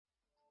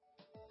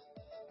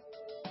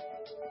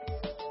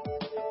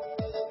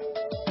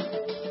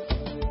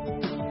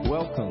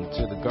Welcome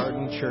to the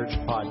Garden Church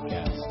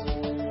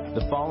podcast.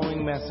 The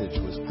following message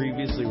was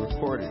previously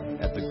recorded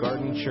at the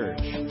Garden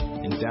Church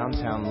in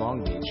downtown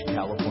Long Beach,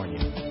 California.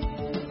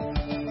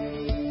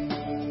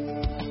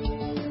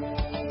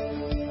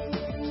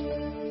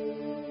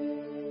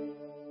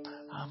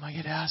 I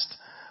get asked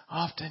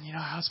often,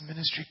 how's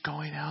ministry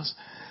going? How's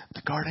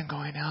the garden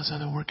going? How's the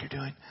other work you're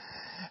doing?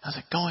 How's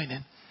it going?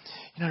 And,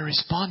 to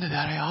respond to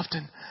that, I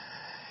often,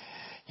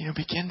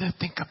 begin to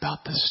think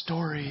about the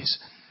stories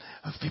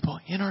of people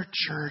in our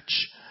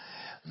church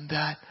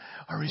that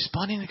are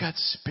responding to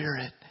God's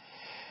Spirit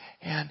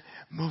and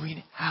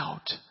moving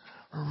out,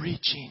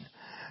 reaching,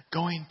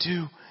 going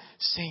to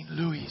St.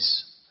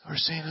 Louis or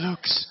St.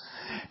 Luke's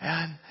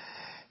and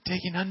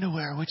taking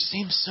underwear, which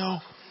seems so,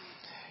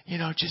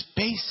 just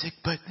basic,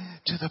 but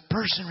to the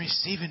person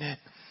receiving it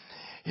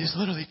is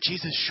literally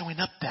Jesus showing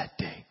up that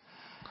day.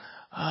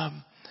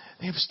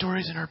 They have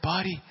stories in our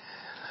body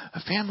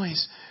of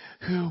families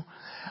who,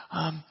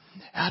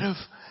 out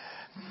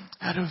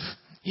of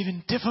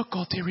even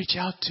difficulty, reach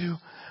out to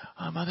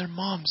other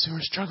moms who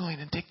are struggling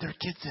and take their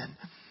kids in.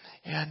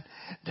 And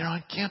they're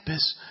on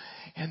campus,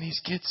 and these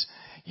kids,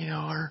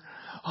 are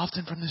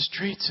often from the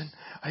streets, and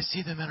I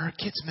see them in our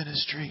kids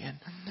ministry. And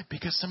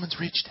because someone's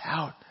reached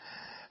out,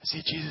 I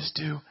see Jesus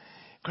do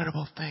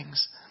incredible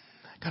things.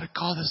 Got a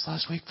call this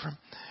last week from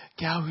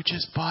a gal who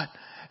just bought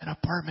an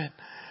apartment,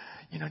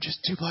 just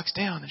 2 blocks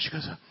down. And she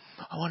goes,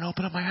 I want to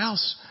open up my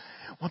house.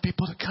 I want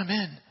people to come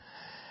in.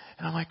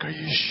 And I'm like, are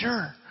you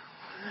sure?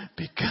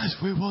 Because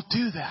we will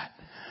do that.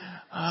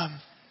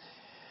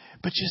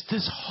 But just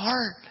this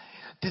heart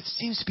that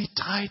seems to be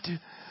tied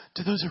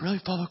to those that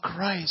really follow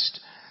Christ.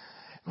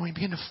 And when you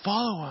begin to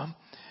follow Him,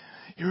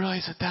 you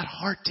realize that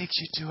heart takes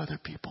you to other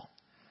people.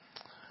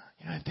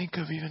 I think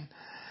of even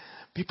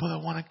people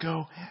that want to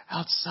go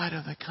outside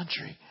of the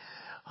country.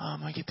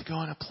 I get to go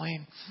on a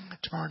plane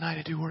tomorrow night.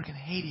 I do work in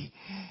Haiti.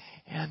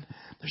 And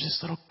there's this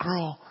little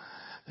girl.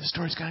 The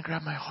story's kind of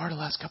grabbed my heart the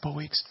last couple of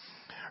weeks.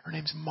 Her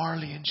name's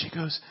Marley, and she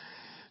goes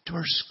to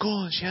her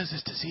school, and she has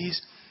this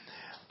disease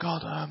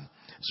called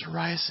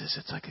psoriasis.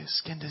 It's like a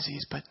skin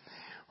disease, but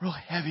real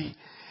heavy,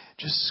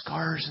 just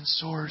scars and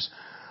sores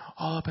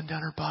all up and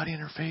down her body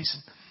and her face.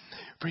 And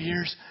for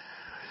years,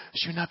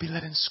 she would not be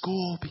let in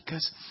school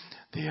because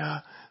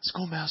the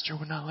schoolmaster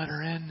would not let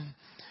her in and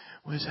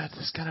was at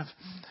this kind of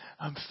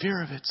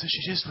fear of it. So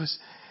she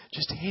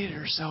just hated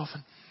herself.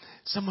 And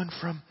someone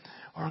from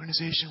our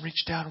organization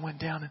reached out and went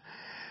down and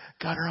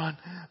got her on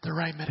the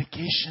right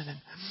medication.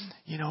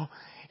 And,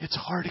 it's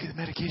hard to get the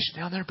medication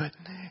down there, but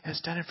has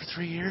done it for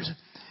 3 years. And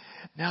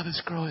now this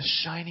girl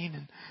is shining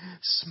and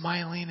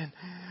smiling and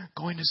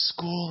going to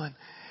school and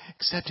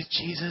accepted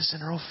Jesus,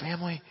 and her whole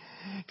family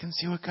can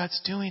see what God's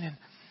doing. And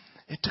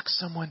it took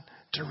someone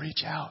to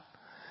reach out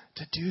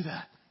to do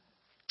that.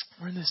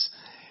 We're in this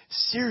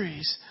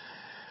series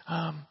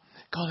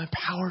called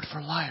Empowered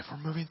for Life. We're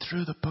moving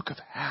through the book of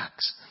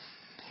Acts.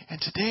 And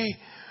today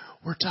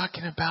we're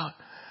talking about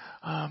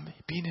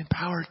being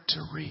empowered to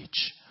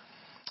reach.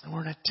 And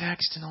we're in a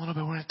text in a little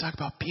bit. We're going to talk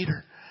about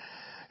Peter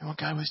and what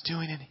God was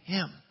doing in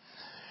him.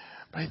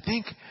 But I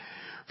think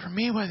for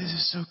me why this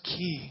is so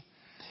key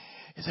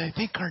is I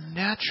think our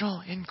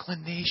natural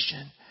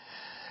inclination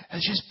as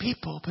just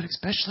people, but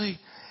especially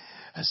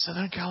as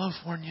Southern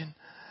Californian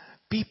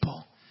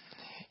people,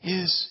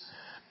 is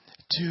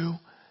to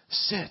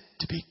sit,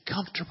 to be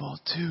comfortable,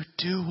 to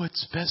do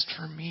what's best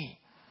for me.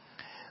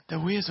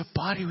 That we as a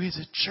body, we as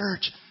a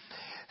church,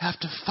 have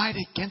to fight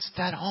against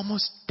that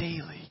almost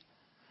daily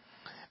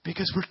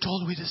because we're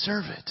told we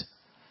deserve it.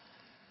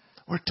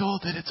 We're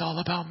told that it's all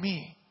about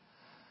me.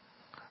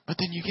 But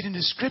then you get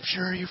into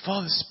Scripture, you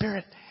follow the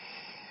Spirit,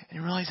 and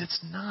you realize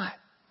it's not.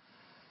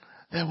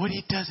 That what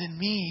He does in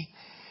me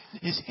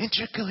is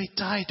intricately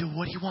tied to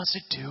what He wants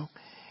to do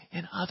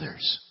in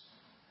others.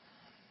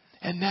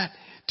 And that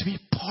to be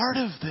part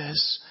of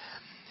this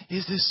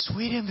is this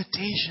sweet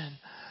invitation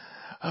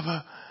of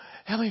a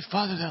Heavenly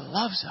Father that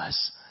loves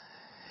us.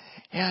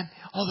 And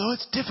although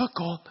it's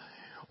difficult,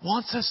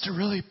 wants us to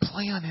really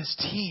play on His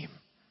team.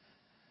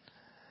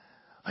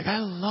 Like I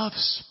love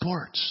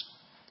sports.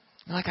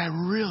 Like I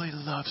really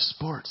love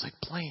sports, like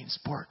playing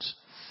sports.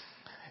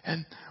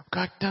 And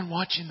got done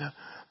watching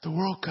the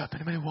World Cup.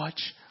 Anybody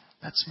watch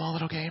that small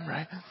little game,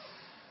 right?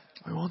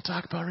 We won't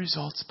talk about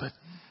results, but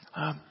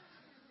I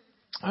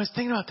was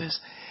thinking about this.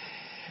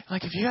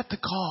 Like if you got the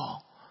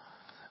call,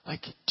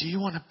 like do you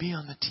want to be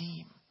on the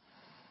team?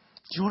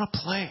 Do you want to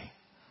play?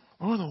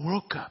 We're in the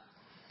World Cup.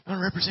 You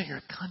want to represent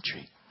your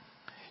country.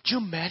 Could you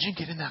imagine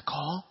getting that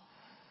call?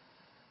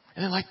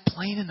 And then like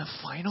playing in the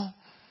final?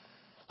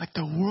 Like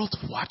the world's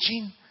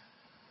watching?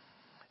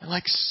 And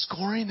like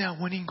scoring that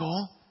winning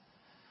goal?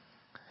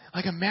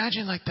 Like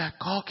imagine like that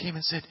call came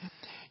and said,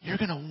 you're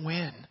going to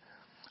win.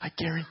 I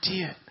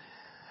guarantee it.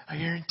 I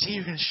guarantee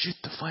you're going to shoot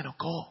the final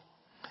goal.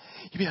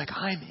 You'd be like,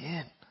 I'm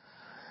in.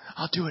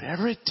 I'll do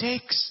whatever it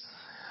takes.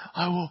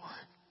 I will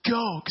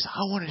go because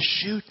I want to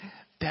shoot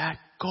that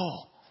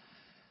goal.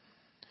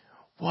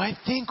 Well, I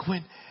think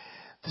when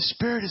the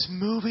Spirit is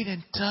moving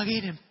and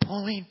tugging and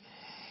pulling,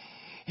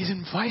 He's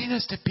inviting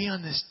us to be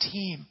on this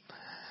team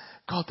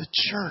called the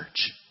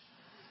church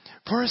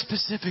for a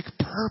specific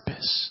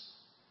purpose.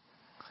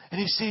 And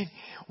he's saying,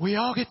 we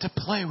all get to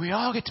play. We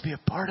all get to be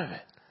a part of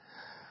it.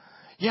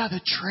 Yeah,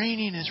 the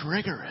training is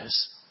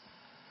rigorous.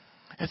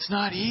 It's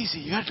not easy.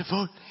 You got to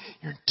devote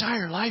your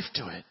entire life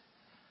to it.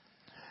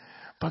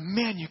 But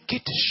man, you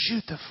get to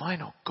shoot the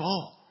final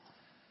goal.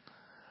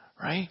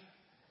 Right?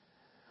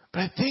 But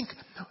I think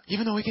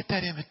even though we get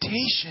that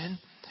invitation,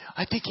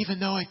 I think even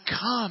though it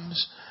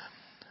comes,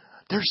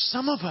 there's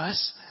some of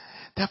us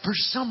that for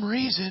some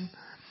reason,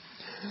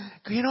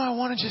 I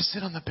want to just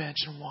sit on the bench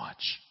and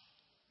watch.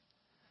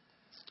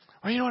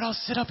 Or you know what, I'll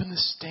sit up in the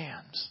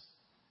stands.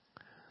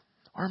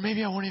 Or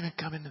maybe I won't even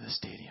come into the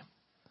stadium.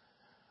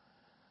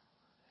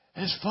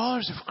 As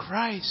followers of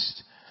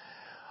Christ,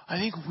 I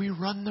think we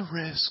run the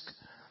risk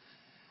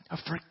of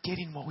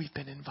forgetting what we've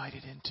been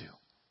invited into.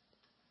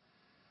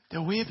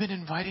 That we have been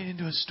invited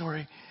into a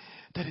story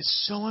that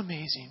is so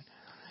amazing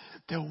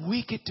that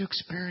we get to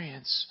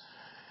experience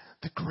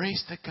the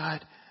grace that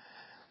God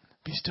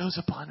bestows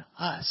upon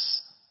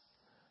us.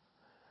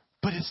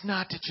 But it's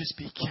not to just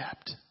be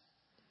kept.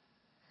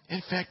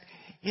 In fact,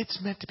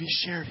 it's meant to be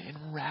shared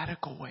in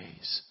radical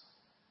ways.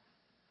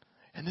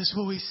 And this is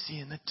what we see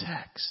in the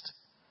text.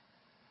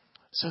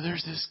 So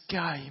there's this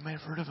guy, you might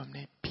have heard of him,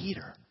 named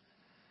Peter.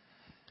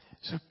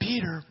 So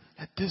Peter,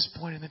 at this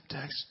point in the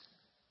text,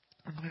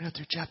 I'm going to go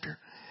through chapter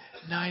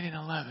 9 and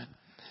 11.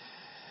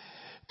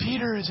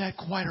 Peter is at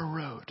quite a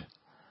road.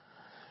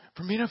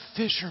 From being a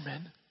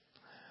fisherman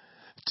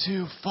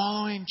to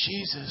following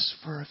Jesus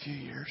for a few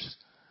years,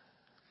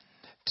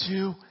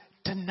 to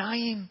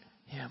denying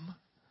him,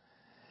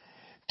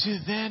 to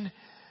then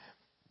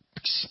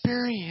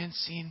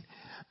experiencing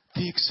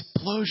the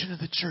explosion of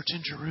the church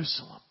in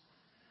Jerusalem,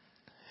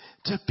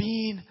 to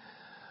being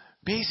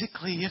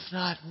basically, if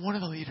not one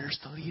of the leaders,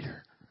 the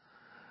leader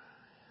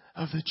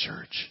of the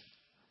church.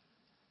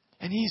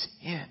 And he's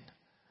in.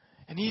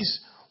 And he's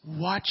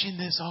watching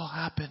this all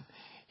happen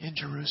in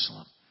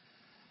Jerusalem.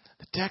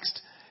 The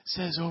text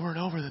says over and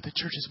over that the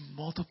church is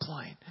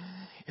multiplying.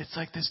 It's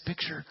like this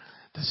picture,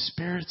 the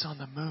Spirit's on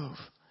the move.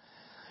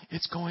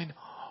 It's going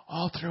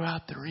all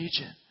throughout the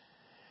region.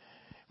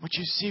 What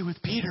you see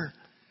with Peter,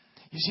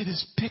 you see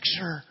this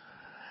picture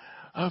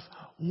of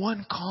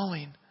one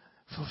calling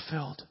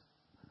fulfilled.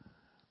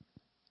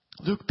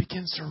 Luke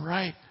begins to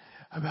write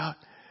about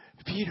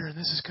Peter, and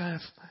this is kind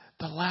of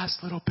the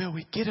last little bit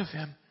we get of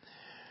him,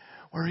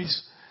 where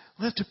he's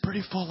lived a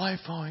pretty full life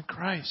following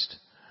Christ.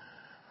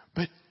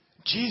 But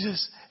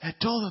Jesus had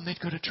told them they'd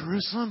go to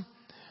Jerusalem,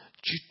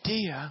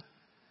 Judea,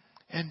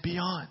 and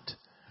beyond.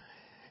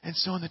 And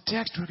so in the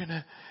text we're going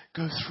to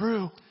go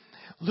through,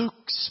 Luke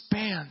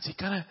spans. He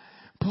kind of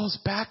pulls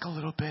back a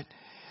little bit,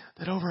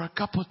 that over a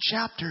couple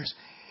chapters,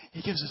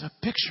 he gives us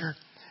a picture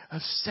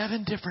of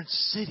 7 different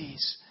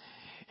cities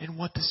in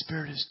what the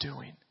Spirit is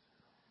doing.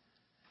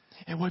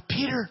 And what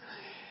Peter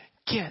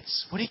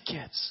gets,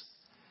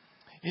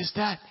 is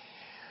that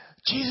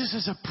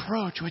Jesus'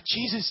 approach, what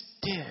Jesus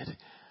did,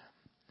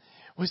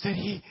 was that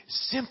he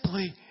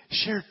simply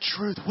shared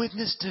truth,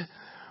 witnessed to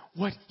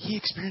what he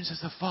experienced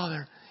as the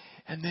Father,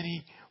 and then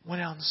he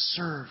went out and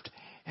served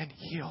and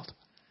healed.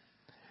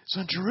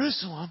 So in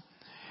Jerusalem,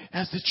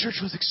 as the church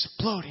was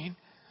exploding,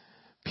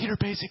 Peter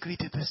basically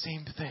did the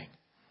same thing.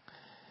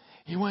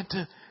 He went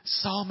to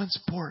Solomon's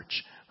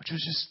porch, which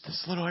was just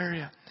this little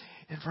area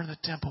in front of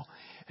the temple,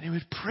 and he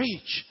would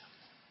preach.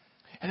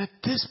 And at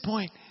this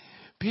point,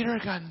 Peter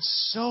had gotten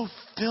so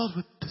filled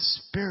with the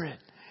Spirit,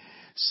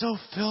 so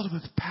filled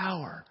with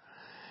power,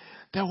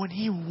 that when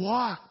he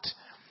walked,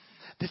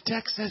 the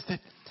text says that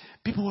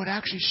people would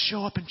actually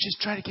show up and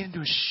just try to get into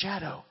his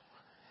shadow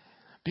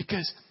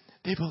because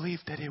they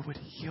believed that it would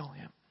heal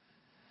him.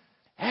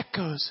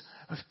 Echoes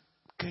of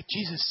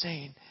Jesus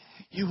saying,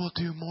 "You will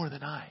do more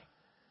than I."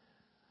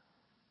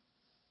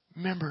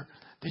 Remember,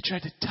 they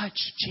tried to touch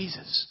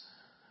Jesus.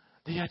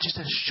 They had just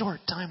a short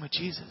time with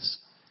Jesus,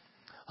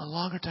 a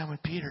longer time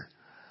with Peter,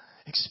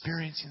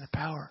 experiencing the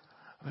power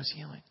of his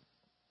healing.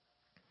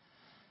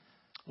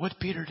 What did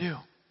Peter do?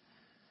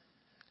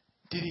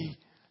 Did he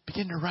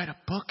begin to write a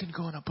book and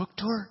go on a book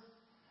tour?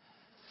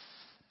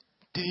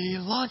 Did he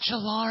launch a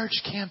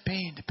large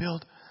campaign to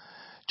build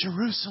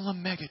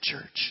Jerusalem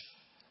megachurch?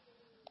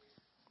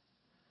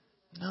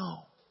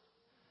 No.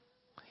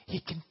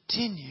 He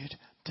continued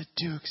to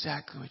do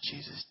exactly what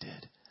Jesus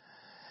did.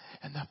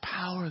 And the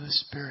power of the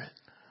Spirit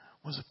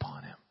was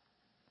upon him.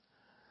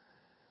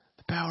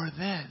 The power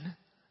then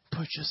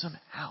pushes him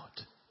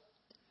out.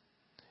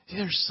 See,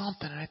 there's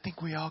something, and I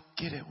think we all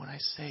get it when I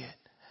say it,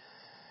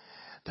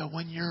 that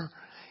when you're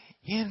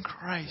in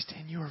Christ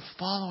and you are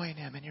following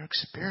him and you're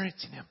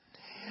experiencing him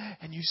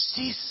and you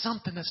see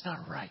something that's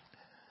not right,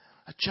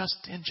 a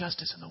just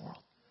injustice in the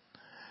world,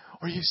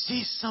 or you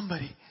see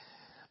somebody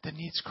that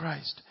needs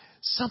Christ,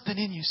 something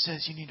in you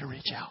says you need to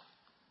reach out.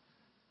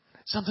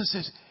 Something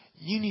says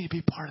you need to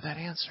be part of that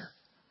answer.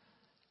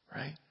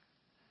 Right?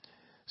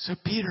 So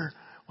Peter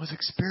was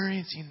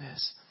experiencing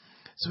this.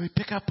 So we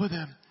pick up with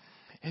him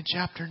in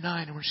chapter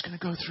 9, and we're just going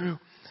to go through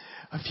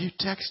a few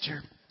texts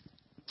here.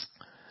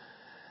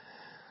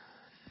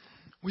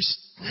 We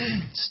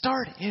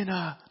start in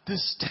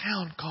this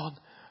town called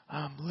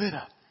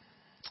Lydda.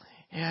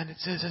 And it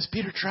says, as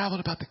Peter traveled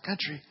about the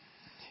country,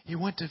 he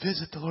went to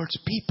visit the Lord's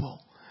people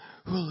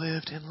who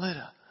lived in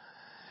Lydda.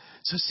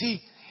 So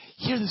see,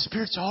 here the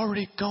Spirit's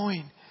already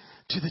going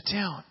to the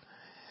town.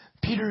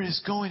 Peter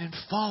is going and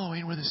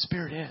following where the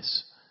Spirit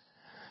is.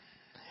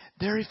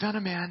 There he found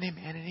a man named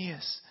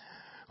Ananias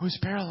who was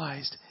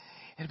paralyzed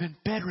and had been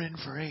bedridden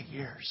for 8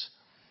 years.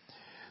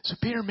 So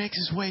Peter makes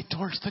his way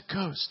towards the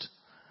coast,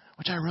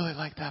 which I really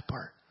like that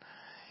part,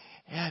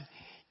 and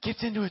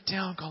gets into a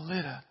town called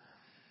Lydda.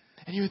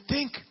 And you would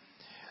think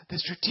that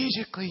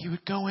strategically he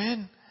would go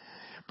in,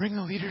 bring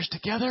the leaders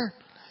together.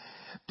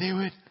 They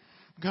would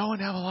go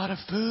and have a lot of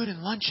food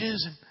and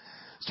lunches and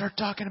start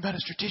talking about a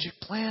strategic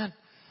plan,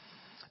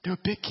 do a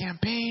big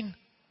campaign.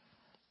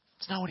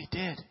 It's not what he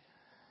did.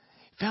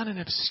 He found an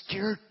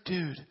obscure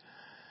dude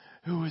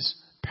who was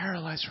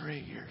paralyzed for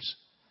 8 years.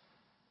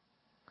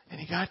 And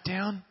he got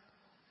down,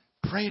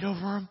 prayed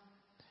over him,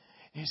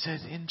 and he said,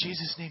 in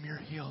Jesus' name, you're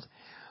healed.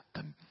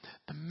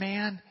 The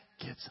man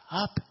gets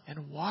up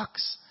and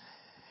walks,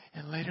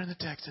 and later in the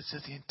text it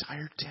says the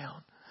entire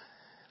town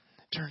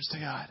turns to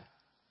God.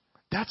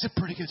 That's a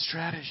pretty good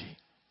strategy.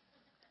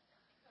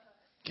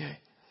 Okay.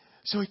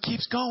 So he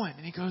keeps going,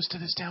 and he goes to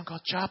this town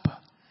called Joppa.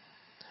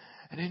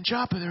 And in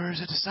Joppa there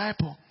was a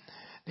disciple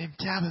named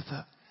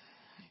Tabitha.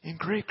 In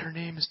Greek, her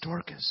name is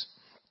Dorcas.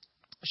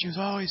 She was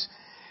always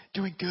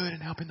doing good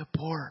and helping the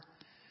poor.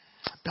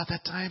 About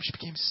that time, she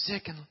became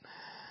sick and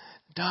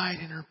died,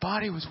 and her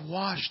body was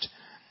washed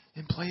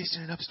and placed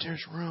in an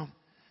upstairs room.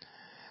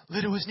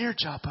 Lydda was near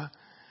Joppa,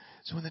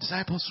 so when the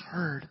disciples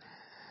heard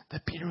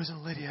that Peter was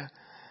in Lydda,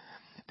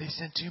 they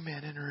sent 2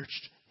 men and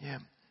urged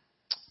him,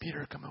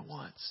 Peter, come at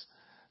once.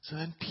 So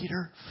then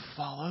Peter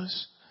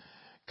follows,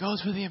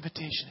 goes where the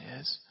invitation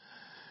is,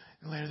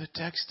 and later the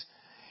text,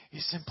 he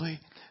simply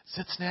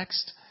sits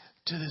next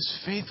to this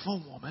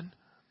faithful woman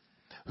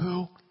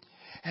who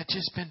had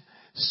just been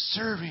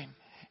serving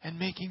and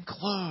making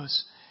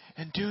clothes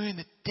and doing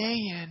the day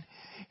in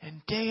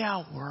and day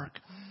out work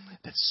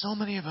that so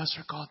many of us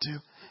are called to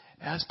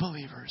as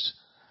believers.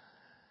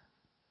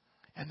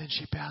 And then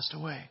she passed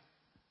away.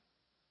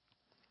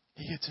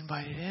 He gets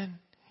invited in.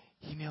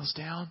 He kneels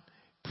down,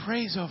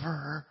 prays over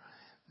her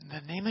in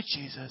the name of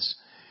Jesus.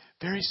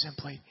 Very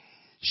simply,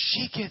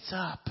 she gets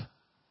up.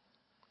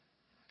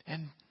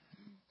 And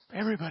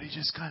everybody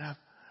just kind of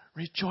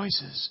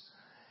rejoices.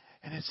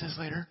 And it says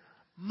later,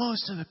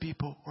 most of the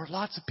people, or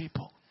lots of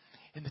people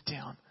in the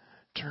town,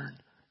 turn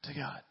to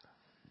God.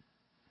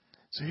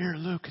 So here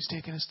Luke has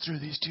taken us through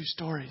these 2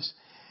 stories.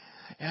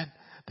 And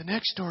the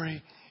next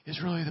story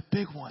is really the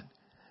big one.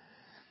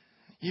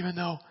 Even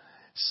though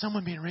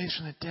someone being raised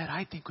from the dead,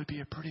 I think, would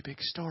be a pretty big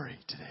story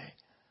today.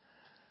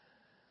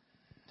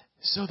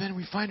 So then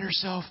we find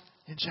ourselves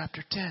in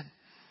chapter 10.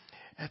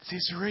 At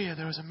Caesarea,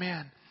 there was a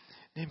man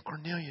named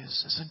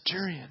Cornelius, a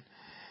centurion,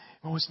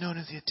 what was known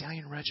as the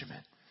Italian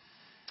regiment.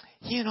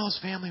 He and all his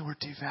family were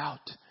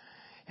devout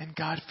and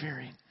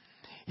God-fearing.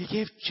 He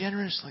gave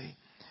generously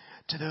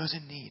to those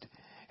in need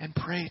and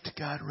prayed to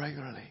God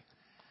regularly.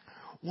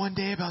 One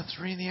day, about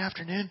 3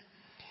 p.m,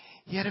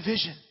 he had a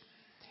vision.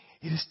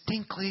 He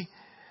distinctly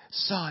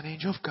saw an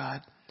angel of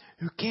God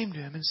who came to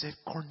him and said,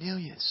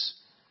 Cornelius.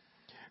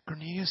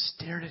 Cornelius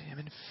stared at him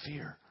in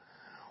fear.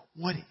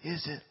 What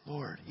is it,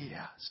 Lord? He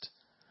asked.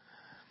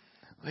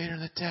 Later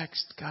in the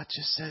text, God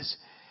just says,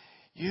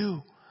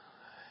 you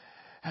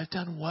have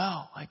done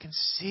well. I can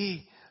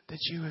see that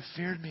you have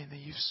feared me and that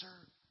you've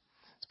served.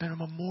 It's been a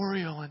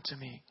memorial unto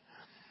me.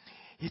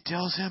 He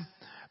tells him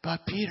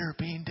about Peter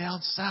being down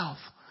south.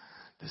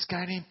 This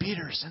guy named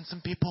Peter sent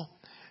some people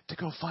to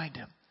go find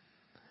him.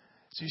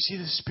 So you see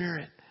the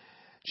Spirit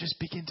just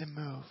begin to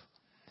move.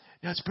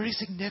 Now it's pretty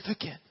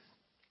significant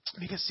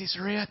because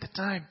Caesarea at the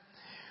time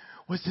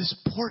was this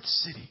port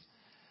city.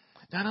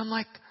 Not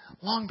unlike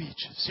Long Beach,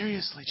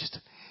 seriously, just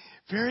a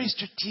very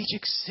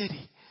strategic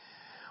city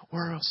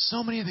where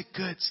so many of the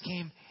goods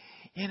came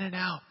in and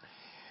out.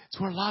 It's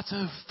where lots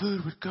of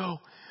food would go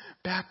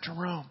back to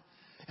Rome.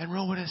 And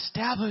Rome would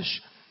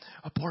establish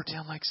a port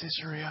town like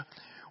Caesarea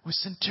with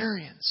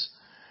centurions,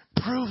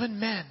 proven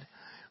men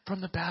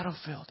from the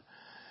battlefield,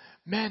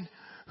 men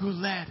who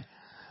led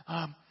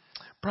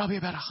probably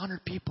about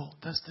 100 people,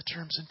 thus the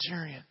term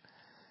centurion.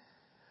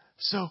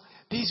 So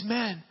these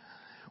men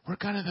were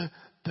kind of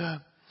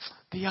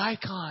the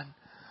icon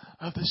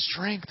of the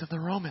strength of the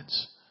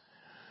Romans.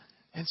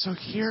 And so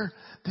here,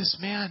 this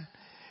man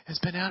has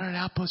been out on an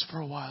outpost for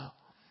a while,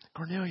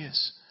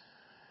 Cornelius,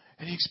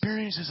 and he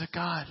experiences a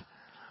God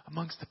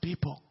amongst the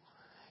people,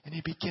 and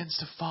he begins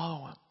to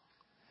follow him.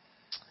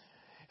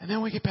 And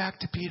then we get back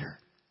to Peter.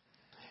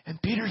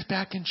 And Peter's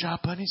back in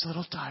Joppa, and he's a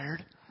little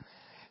tired.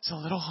 He's a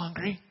little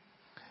hungry.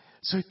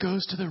 So he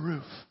goes to the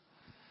roof.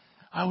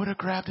 I would have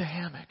grabbed a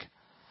hammock.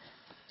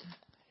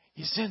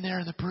 He's sitting there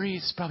in the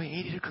breeze, it's probably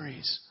 80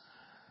 degrees.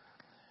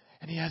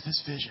 And he has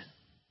this vision.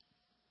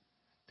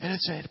 And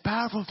it's a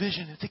powerful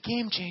vision. It's a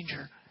game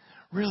changer,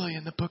 really,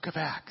 in the book of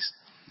Acts.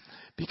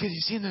 Because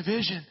you see in the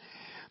vision,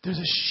 there's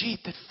a sheet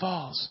that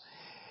falls.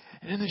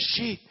 And in the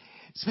sheet,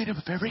 it's made up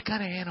of every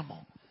kind of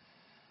animal.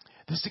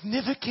 The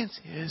significance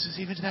is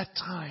even to that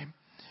time,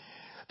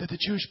 that the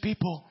Jewish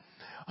people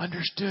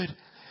understood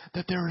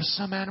that there were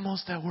some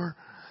animals that were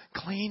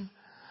clean,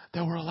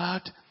 that were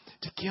allowed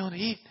to kill and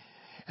eat,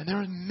 and there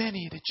were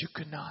many that you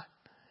could not.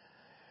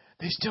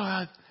 They still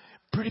had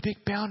pretty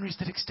big boundaries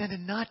that extended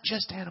not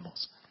just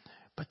animals,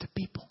 but the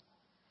people,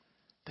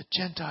 the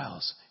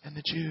Gentiles and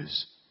the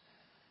Jews.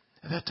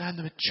 At that time,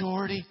 the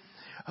majority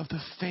of the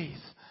faith,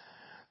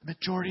 the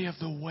majority of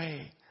the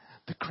way,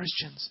 the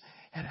Christians,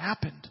 had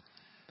happened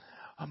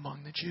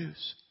among the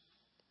Jews.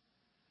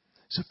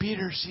 So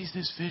Peter sees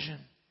this vision.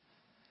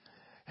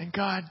 And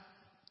God,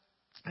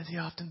 as he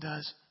often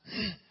does,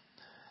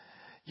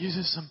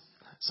 uses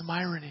some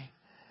irony.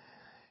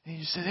 And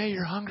he said, hey,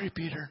 you're hungry,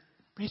 Peter.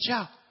 Reach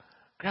out.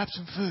 Grab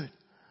some food.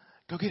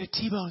 Go get a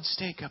T-bone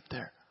steak up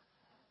there.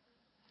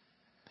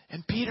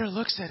 And Peter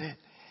looks at it.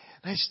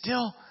 And I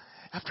still,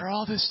 after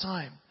all this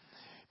time,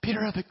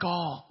 Peter had the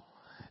gall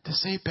to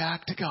say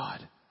back to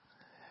God,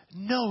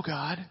 no,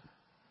 God,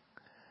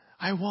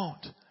 I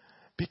won't,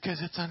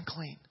 because it's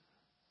unclean.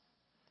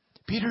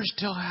 Peter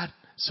still had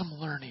some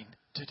learning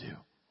to do.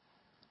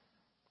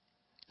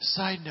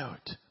 Side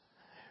note,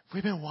 if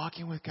we've been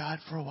walking with God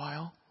for a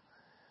while,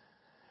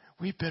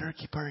 we better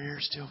keep our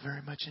ears still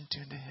very much in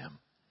tune to Him.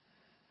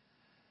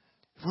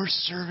 If we're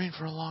serving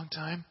for a long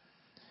time,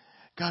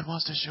 God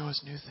wants to show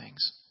us new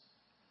things.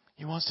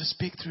 He wants to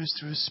speak through us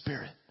through His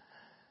Spirit.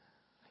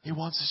 He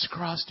wants us to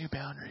cross new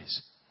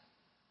boundaries.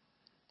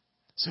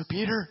 So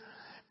Peter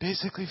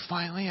basically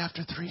finally,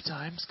 after 3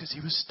 times, because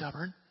he was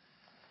stubborn,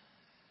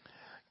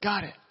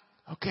 got it.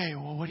 Okay,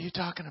 well, what are you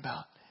talking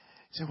about?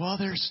 He said, well,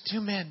 there's 2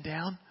 men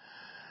down,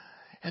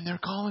 and they're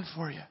calling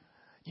for you.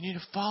 You need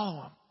to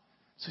follow them.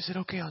 So he said,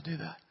 okay, I'll do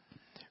that.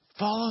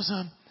 Follows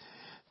them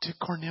to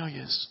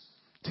Cornelius.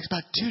 It takes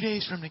about 2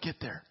 days for him to get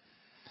there.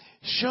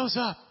 He shows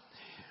up.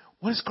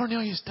 What has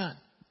Cornelius done?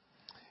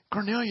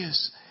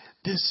 Cornelius,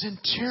 this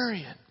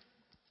centurion,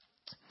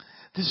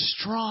 this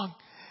strong,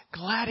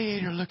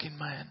 gladiator-looking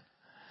man,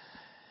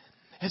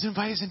 has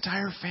invited his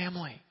entire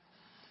family.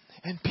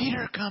 And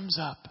Peter comes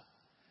up,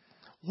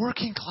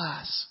 working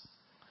class,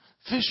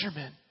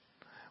 fisherman,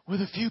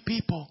 with a few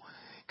people,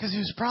 because he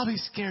was probably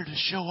scared to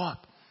show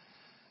up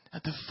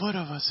at the foot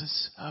of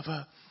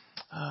a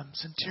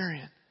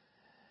centurion.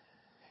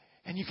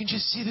 And you can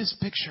just see this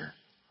picture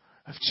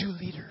of 2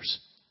 leaders.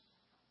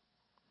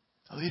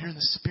 A leader in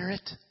the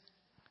spirit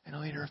and a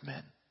leader of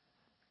men.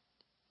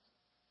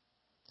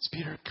 As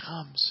Peter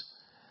comes,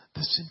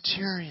 the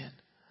centurion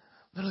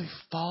literally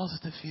falls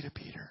at the feet of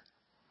Peter.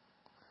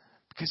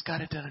 Because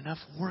God had done enough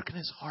work in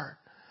his heart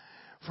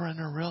for him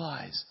to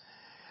realize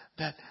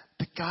that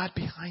the God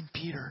behind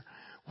Peter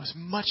was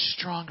much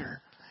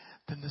stronger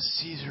than the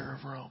Caesar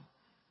of Rome.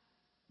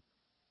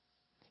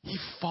 He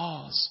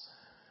falls,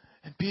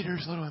 and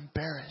Peter's a little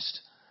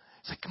embarrassed.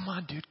 He's like, come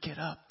on, dude, get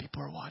up.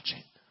 People are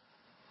watching.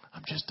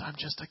 I'm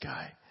just a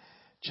guy,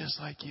 just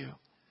like you.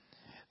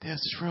 They have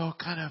this real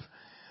kind of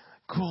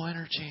cool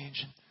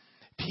interchange. And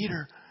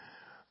Peter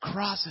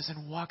crosses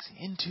and walks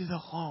into the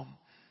home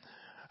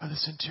of the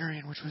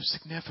centurion, which was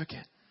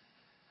significant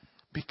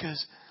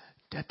because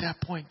at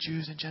that point,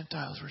 Jews and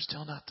Gentiles were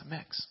still not to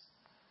mix.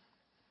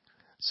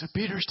 So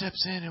Peter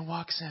steps in and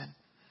walks in.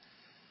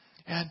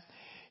 And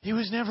he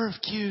was never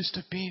accused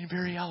of being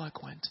very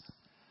eloquent.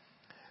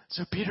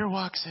 So Peter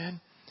walks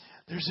in.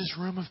 There's this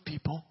room of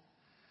people.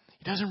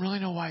 He doesn't really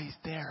know why he's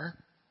there.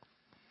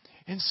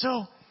 And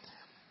so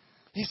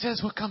he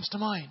says what comes to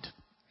mind.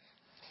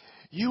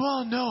 You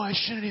all know I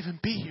shouldn't even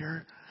be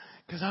here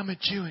because I'm a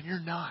Jew and you're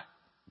not.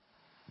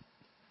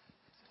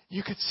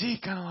 You could see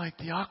kind of like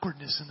the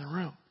awkwardness in the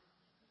room.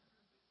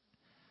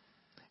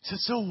 He said,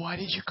 so why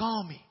did you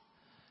call me?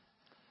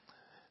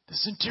 The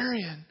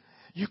centurion,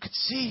 you could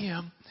see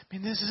him. I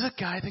mean, this is a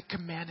guy that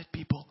commanded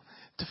people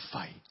to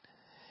fight.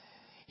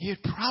 He had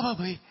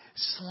probably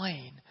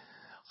slain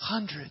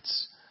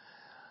hundreds,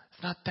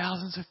 if not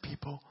thousands of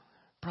people,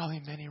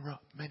 probably many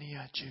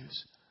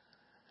Jews.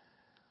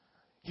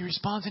 He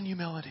responds in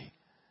humility.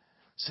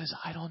 Says,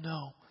 I don't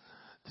know.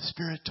 The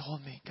Spirit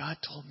told me. God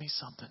told me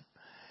something.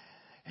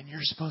 And you're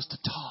supposed to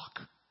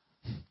talk.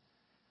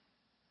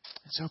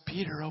 And so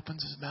Peter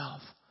opens his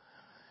mouth.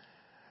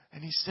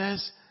 And he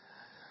says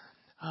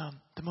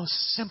the most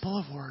simple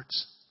of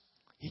words.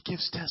 He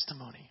gives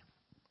testimony.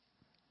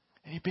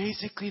 And he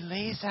basically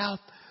lays out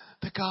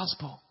the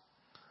gospel.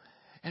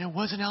 And it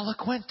wasn't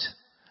eloquent.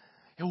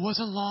 It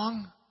wasn't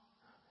long.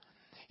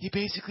 He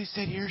basically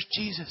said, here's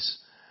Jesus.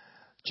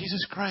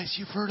 Jesus Christ,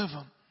 you've heard of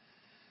him.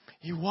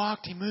 He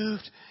walked, he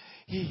moved,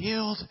 he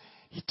healed,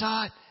 he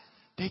taught.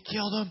 They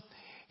killed him.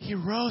 He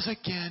rose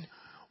again.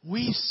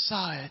 We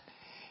saw it.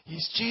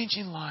 He's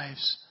changing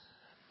lives.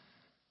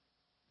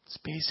 That's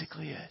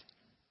basically it.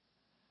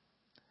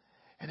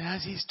 And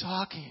as he's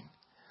talking,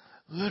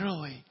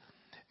 literally,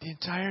 the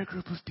entire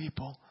group of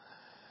people,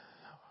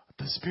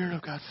 the Spirit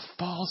of God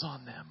falls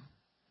on them.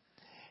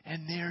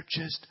 And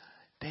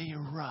they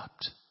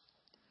erupt.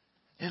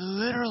 It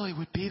literally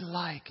would be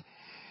like,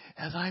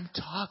 as I'm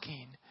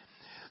talking,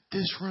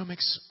 this room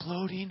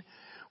exploding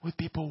with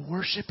people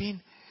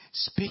worshiping,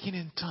 speaking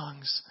in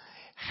tongues,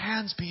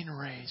 hands being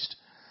raised,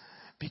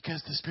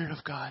 because the Spirit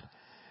of God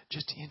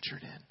just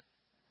entered in.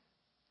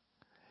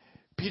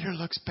 Peter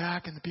looks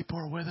back and the people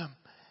are with him.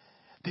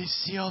 They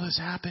see all this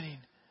happening.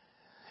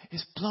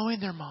 It's blowing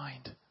their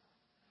mind.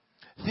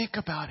 Think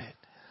about it.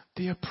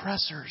 The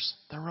oppressors,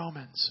 the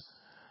Romans,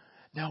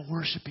 now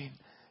worshiping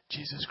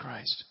Jesus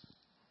Christ.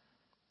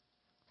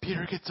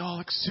 Peter gets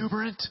all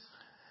exuberant,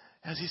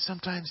 as he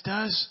sometimes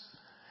does.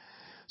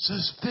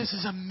 Says, this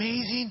is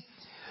amazing.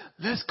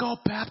 Let's go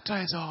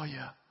baptize all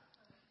you.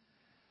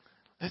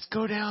 Let's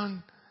go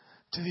down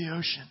to the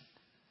ocean.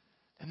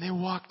 And they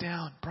walk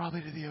down,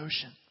 probably to the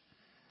ocean.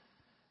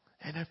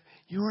 And if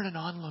you were an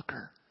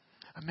onlooker,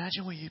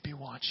 imagine what you'd be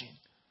watching.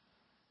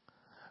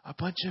 A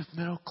bunch of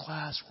middle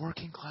class,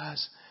 working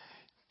class,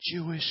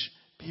 Jewish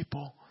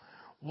people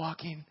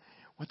walking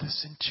with the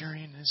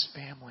centurion and his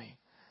family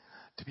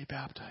to be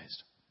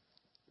baptized.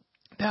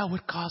 That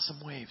would cause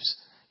some waves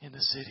in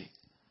the city.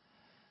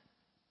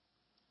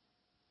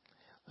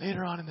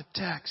 Later on in the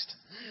text,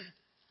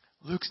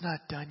 Luke's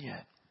not done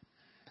yet.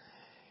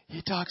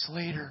 He talks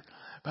later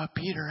about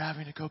Peter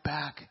having to go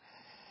back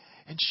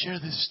and share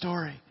this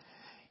story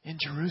in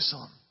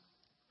Jerusalem.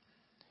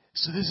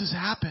 So this has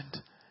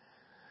happened.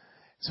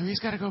 So he's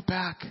got to go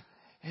back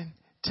and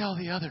tell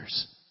the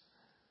others.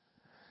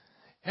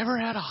 Ever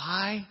had a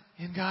high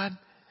in God?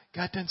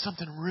 God done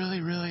something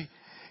really, really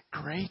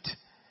great?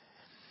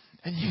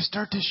 And you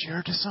start to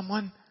share to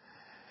someone,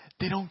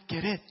 they don't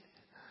get it.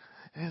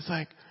 And it's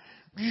like,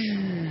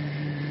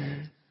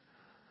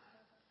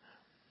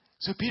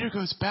 so Peter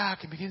goes back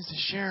and begins to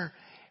share,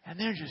 and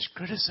they're just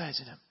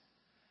criticizing him.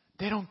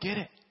 They don't get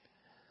it.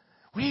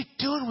 What are you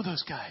doing with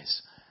those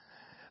guys?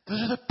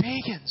 Those are the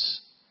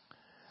pagans.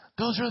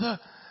 Those are the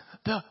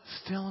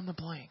fill in the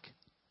blank.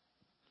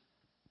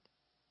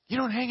 You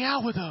don't hang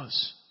out with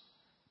those.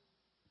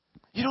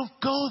 You don't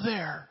go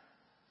there.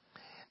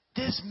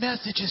 This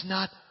message is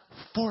not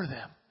for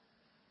them.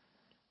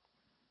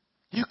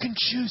 You can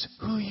choose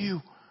who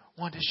you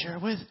want to share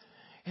with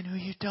and who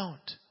you don't.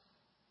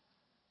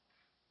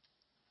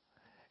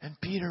 And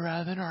Peter,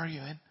 rather than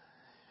arguing,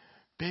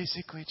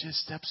 basically just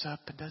steps up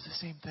and does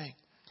the same thing.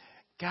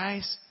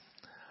 Guys,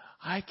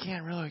 I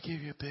can't really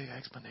give you a big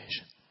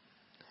explanation.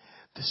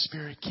 The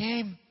Spirit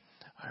came.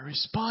 I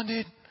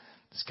responded.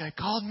 This guy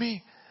called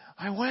me.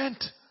 I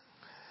went.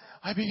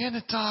 I began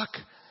to talk.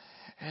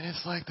 And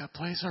it's like the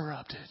place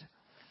erupted.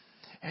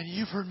 And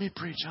you've heard me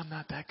preach. I'm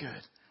not that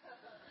good.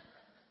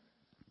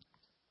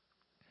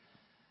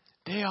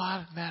 They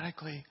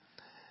automatically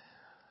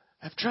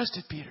have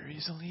trusted Peter.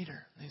 He's a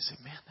leader. And they say,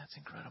 man, that's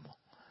incredible.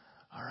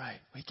 All right,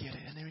 we get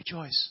it. And they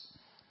rejoice.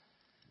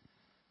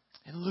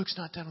 And Luke's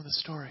not done with the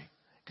story.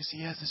 Because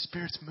he has the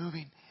Spirit's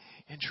moving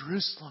in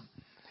Jerusalem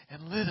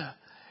and Lydda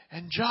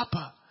and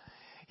Joppa.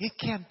 It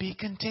can't be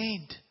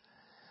contained.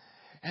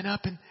 And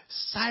up in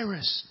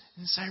Cyrus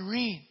and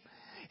Cyrene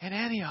and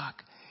Antioch.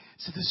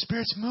 So the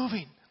Spirit's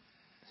moving.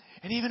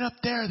 And even up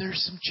there,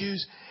 there's some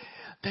Jews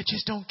that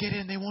just don't get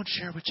in. They won't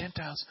share with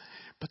Gentiles.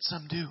 But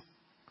some do.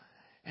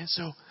 And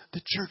so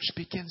the church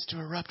begins to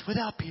erupt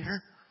without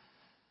Peter.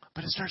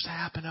 But it starts to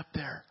happen up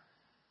there.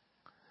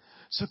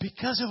 So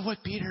because of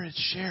what Peter had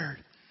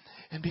shared,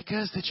 and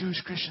because the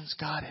Jewish Christians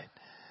got it,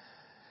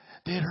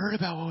 they had heard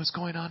about what was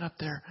going on up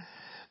there.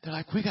 They're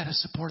like, we got to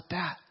support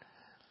that.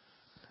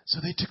 So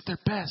they took their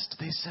best.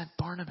 They sent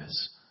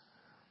Barnabas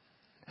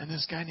and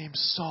this guy named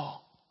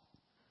Saul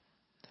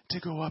to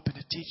go up and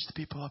to teach the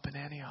people up in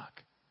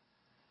Antioch.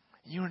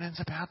 And you know what ends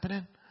up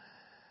happening?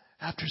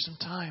 After some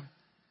time,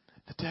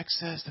 the text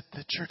says that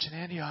the church in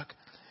Antioch,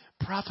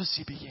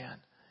 prophecy began.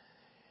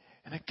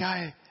 And a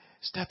guy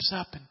steps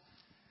up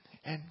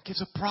and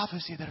gives a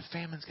prophecy that a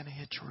famine's going to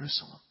hit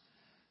Jerusalem.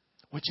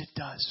 Which it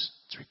does.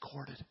 It's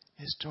recorded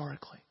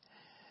historically.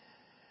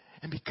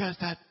 And because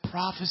that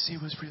prophecy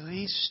was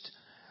released,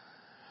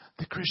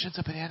 the Christians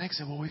up in Antioch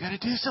said, well, we got to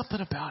do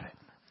something about it.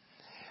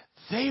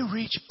 They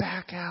reach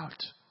back out.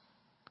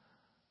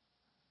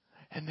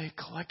 And they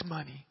collect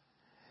money.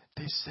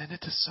 They send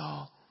it to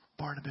Saul,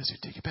 Barnabas,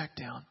 who take it back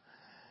down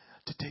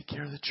to take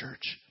care of the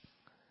church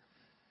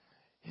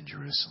in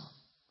Jerusalem.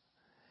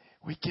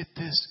 We get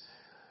this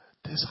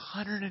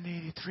 180,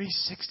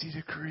 360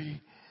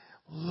 degree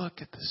look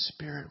at the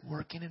Spirit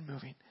working and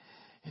moving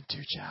in 2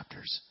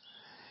 chapters.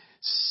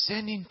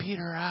 Sending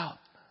Peter out.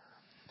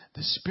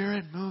 The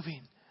Spirit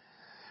moving.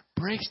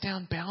 Breaks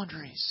down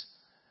boundaries.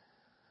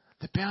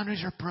 The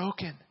boundaries are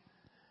broken.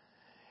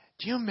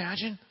 Do you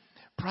imagine?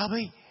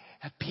 Probably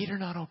had Peter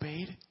not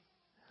obeyed,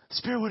 the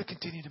Spirit would have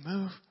continued to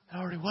move. It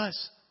already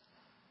was.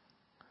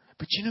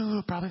 But you know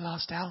who probably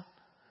lost out?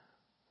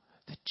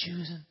 The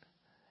Jews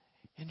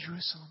in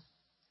Jerusalem.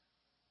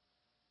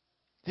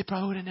 They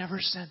probably would have never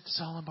sent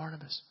Saul and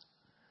Barnabas.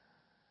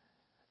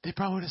 They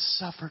probably would have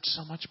suffered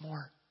so much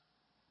more.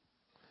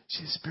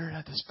 See, the Spirit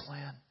had this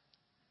plan.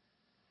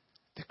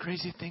 The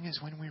crazy thing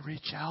is when we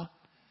reach out,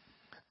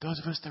 those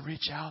of us that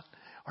reach out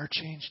are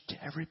changed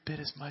every bit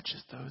as much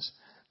as those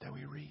that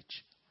we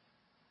reach.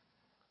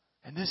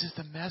 And this is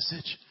the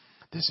message,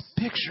 this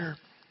picture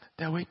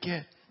that we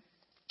get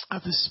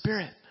of the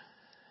Spirit.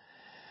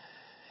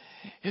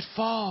 It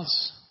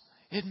falls,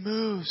 it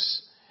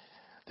moves.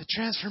 The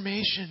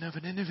transformation of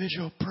an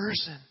individual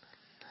person,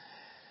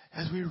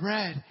 as we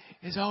read,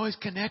 is always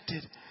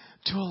connected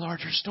to a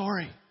larger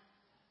story.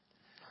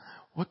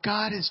 What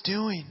God is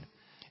doing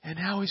and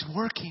how He's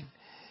working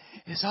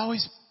is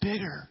always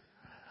bigger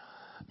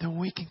than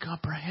we can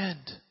comprehend.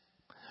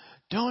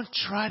 Don't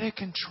try to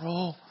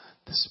control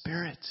the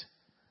Spirit.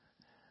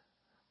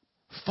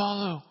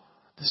 Follow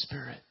the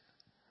Spirit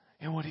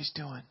in what He's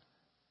doing.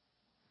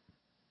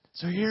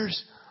 So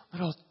here's a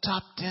little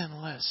top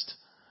 10 list.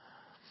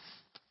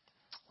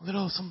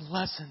 Some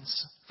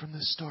lessons from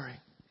this story.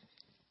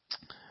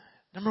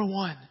 Number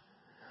 1,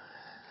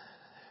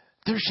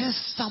 there's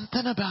just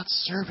something about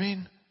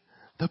serving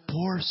the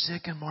poor,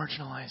 sick, and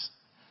marginalized.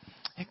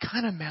 It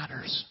kind of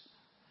matters.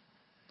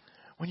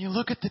 When you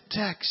look at the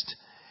text,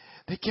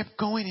 they kept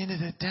going into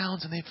the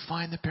towns and they'd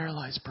find the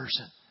paralyzed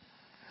person.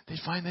 They'd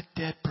find the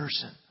dead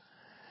person.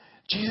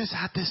 Jesus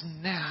had this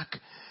knack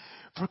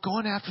for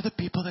going after the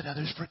people that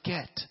others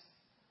forget.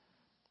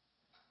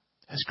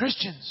 As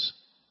Christians,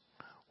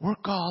 we're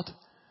called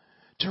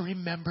to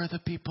remember the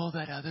people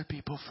that other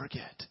people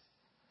forget.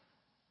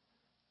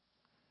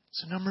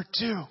 So number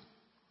 2,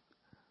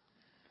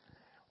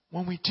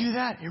 when we do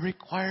that, it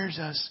requires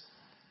us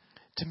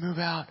to move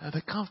out of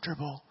the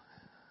comfortable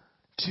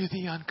to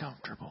the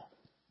uncomfortable.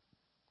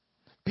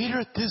 Peter,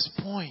 at this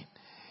point,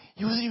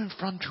 he wasn't even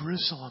from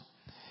Jerusalem.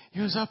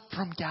 He was up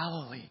from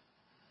Galilee.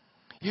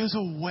 He was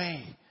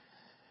away.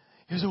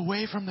 He was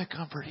away from the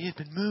comfort. He had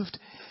been moved.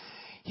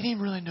 He didn't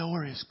even really know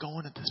where he was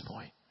going at this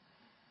point.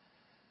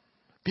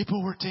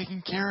 People were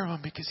taking care of him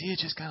because he had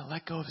just kind of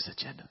let go of his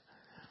agenda.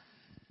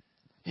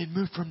 He had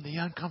moved from the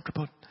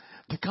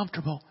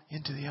comfortable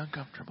into the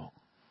uncomfortable.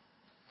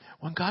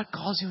 When God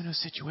calls you into a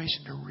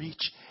situation to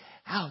reach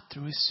out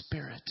through His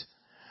Spirit,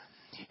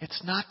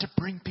 it's not to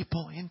bring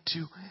people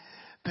into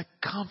the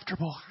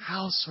comfortable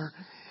house or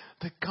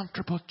the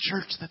comfortable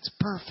church that's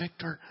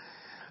perfect or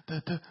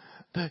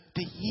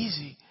the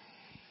easy.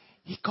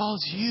 He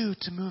calls you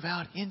to move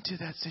out into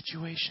that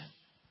situation,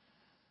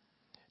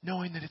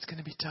 knowing that it's going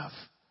to be tough,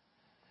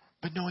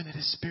 but knowing that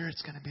His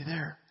Spirit's going to be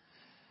there.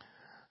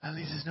 That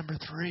leads us number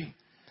 3.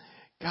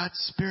 God's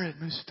Spirit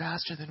moves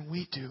faster than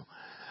we do.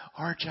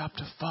 Our job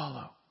to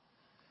follow.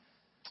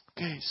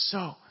 Okay,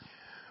 so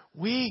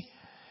we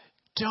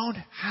don't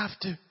have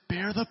to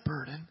bear the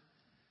burden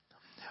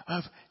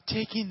of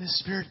taking the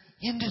Spirit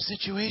into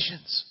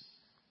situations.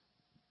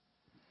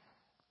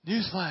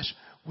 Newsflash,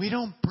 we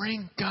don't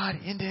bring God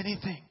into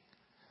anything.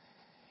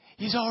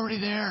 He's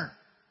already there.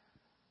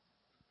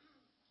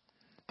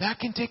 That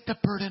can take the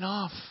burden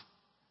off.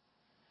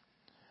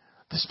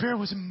 The Spirit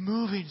was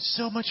moving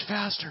so much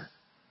faster.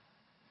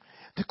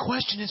 The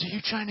question is, are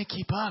you trying to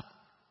keep up?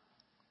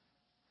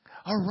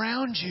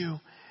 Around you,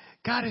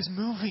 God is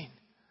moving.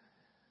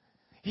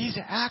 He's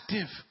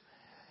active.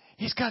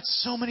 He's got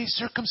so many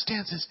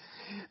circumstances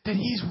that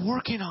He's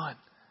working on.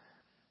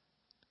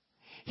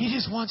 He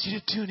just wants you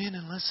to tune in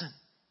and listen.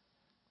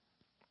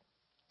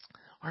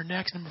 Our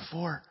next, number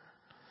 4.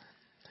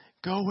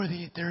 Go where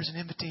there's an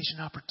invitation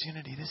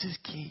opportunity. This is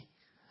key.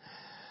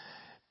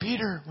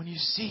 Peter, when you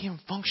see him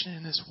functioning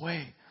in this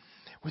way,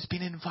 was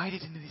being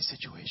invited into these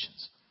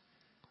situations.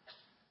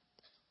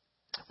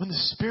 When the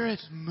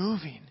Spirit's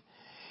moving,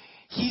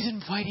 He's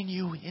inviting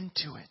you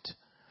into it.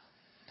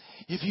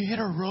 If you hit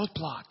a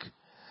roadblock,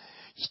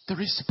 the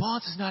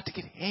response is not to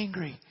get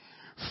angry,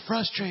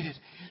 frustrated,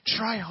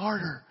 try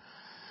harder.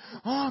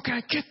 Oh, can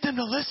I get them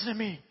to listen to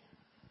me?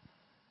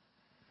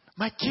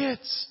 My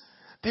kids,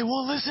 they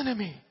won't listen to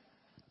me.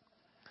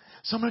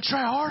 So I'm going to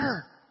try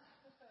harder.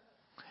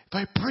 If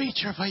I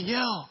preach or if I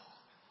yell.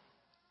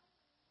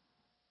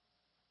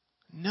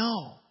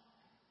 No.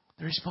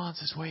 The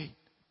response is wait,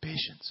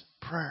 patience,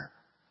 prayer.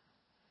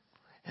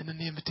 And then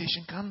the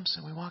invitation comes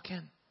and we walk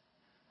in.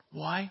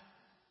 Why?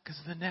 Because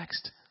of the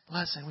next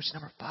lesson, which is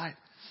number 5.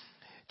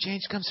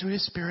 Change comes through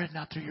His Spirit,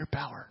 not through your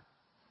power.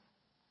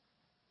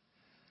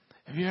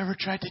 Have you ever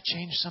tried to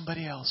change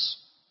somebody else?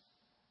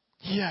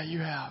 Yeah, you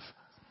have.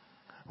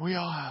 We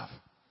all have.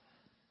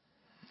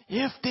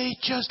 If they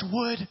just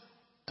would, ...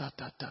 Has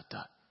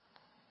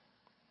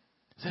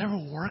that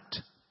ever worked?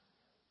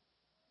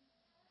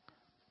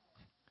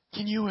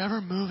 Can you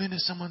ever move into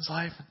someone's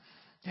life?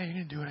 Yeah, you're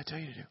going to do what I tell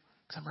you to do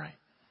because I'm right.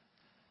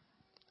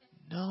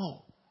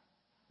 No.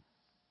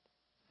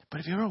 But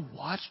have you ever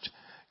watched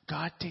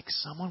God take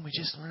someone we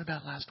just learned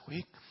about last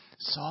week,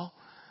 Saul,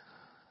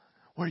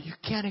 where you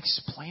can't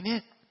explain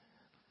it?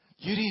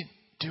 You didn't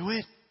do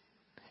it.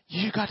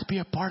 You got to be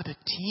a part of the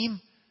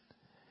team,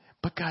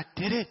 but God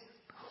did it.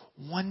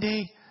 One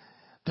day,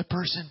 the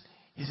person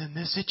is in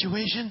this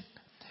situation.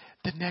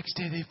 The next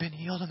day, they've been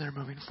healed and they're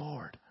moving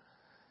forward.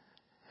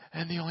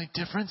 And the only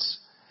difference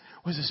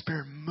was the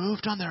Spirit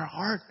moved on their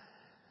heart.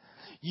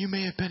 You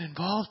may have been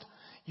involved.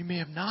 You may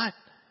have not.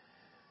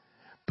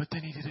 But they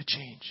needed a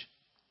change.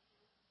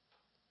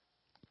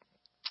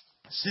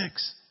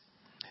 6,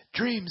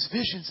 dreams,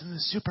 visions, and the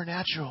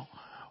supernatural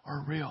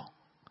are real.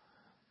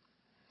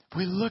 If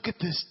we look at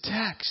this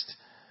text,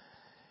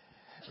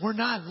 we're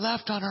not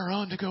left on our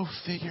own to go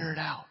figure it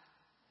out.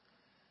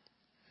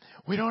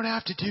 We don't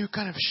have to do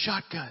kind of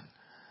shotgun.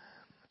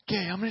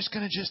 Okay, I'm just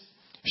going to just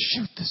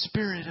shoot the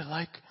Spirit at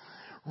like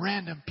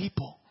random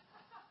people.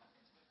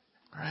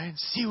 Right? And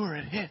see where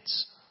it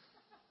hits.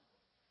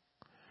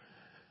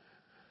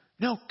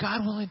 No,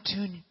 God will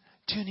tune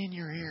in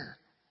your ear.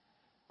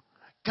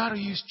 God will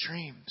use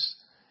dreams.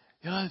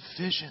 He'll have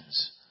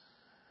visions.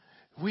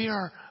 We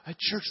are a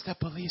church that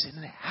believes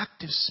in an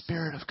active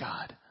Spirit of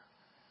God.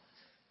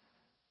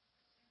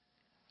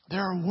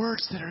 There are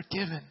words that are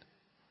given,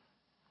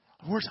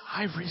 words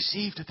I've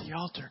received at the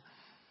altar,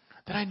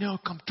 that I know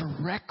come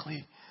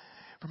directly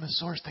from a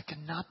source that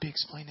cannot be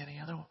explained any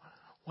other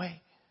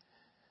way.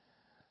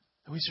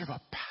 That we serve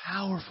a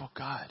powerful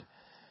God.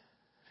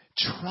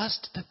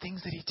 Trust the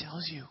things that He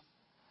tells you.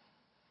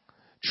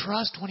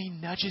 Trust when He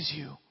nudges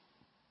you.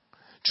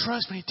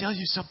 Trust when He tells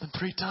you something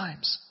 3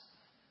 times.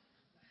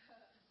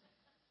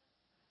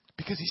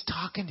 Because He's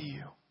talking to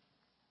you.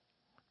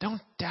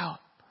 Don't doubt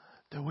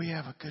that we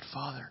have a good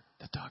Father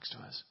that talks to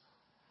us.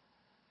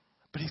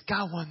 But He's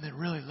got one that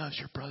really loves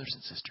your brothers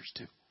and sisters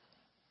too.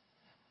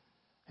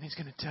 And He's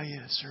going to tell you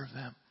to serve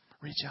them.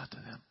 Reach out to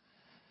them.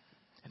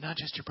 And not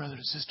just your brothers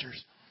and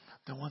sisters.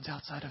 The ones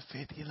outside of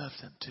faith, He loves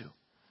them too.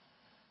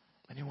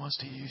 And He wants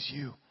to use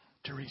you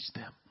to reach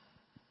them.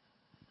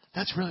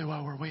 That's really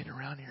why we're waiting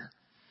around here.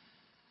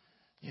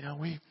 You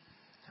know,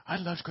 I'd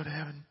love to go to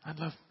heaven. I'd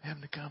love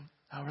heaven to come,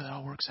 however that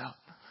all works out.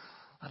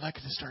 I'd like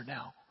it to start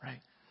now,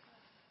 right?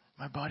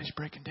 My body's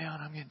breaking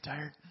down. I'm getting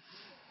tired.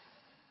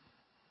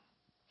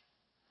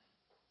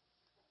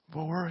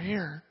 But we're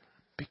here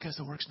because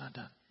the work's not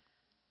done.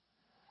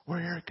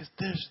 We're here because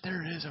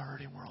there is a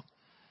hurting world.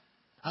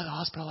 I was at the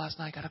hospital last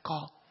night, got a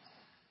call.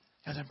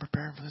 As I'm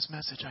preparing for this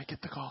message, I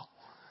get the call.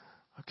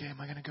 Okay, am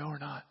I going to go or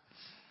not?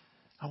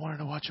 I wanted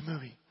to watch a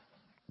movie.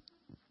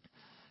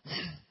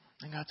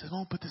 And God says,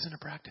 won't put this into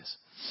practice.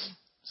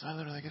 So I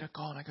literally get a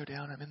call and I go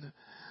down. I'm in the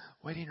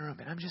waiting room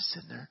and I'm just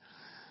sitting there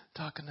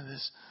talking to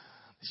this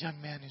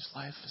young man whose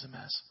life is a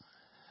mess.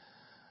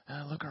 And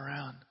I look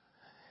around.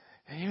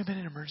 Have you ever been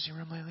in an emergency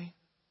room lately?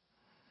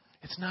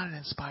 It's not an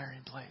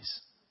inspiring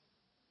place.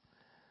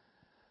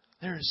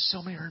 There is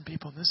so many hurting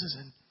people, and this is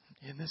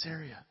in this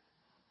area.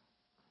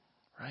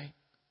 Right?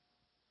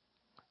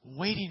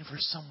 Waiting for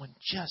someone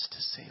just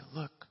to say,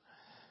 look,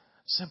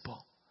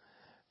 simple.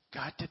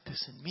 God did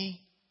this in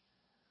me.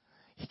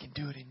 He can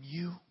do it in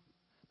you.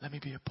 Let me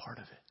be a part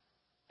of it.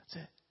 That's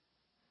it.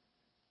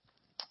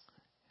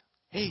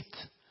 8,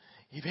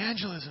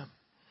 evangelism.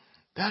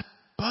 That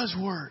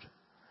buzzword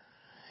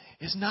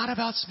is not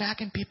about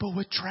smacking people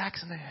with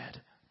tracts in the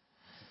head.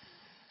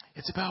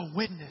 It's about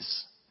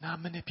witness,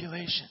 not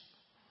manipulation.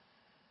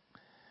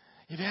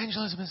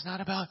 Evangelism is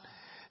not about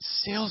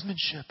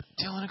salesmanship,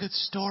 telling a good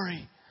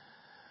story,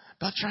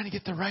 about trying to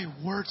get the right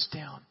words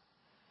down.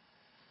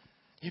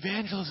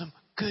 Evangelism,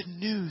 good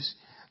news.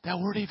 That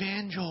word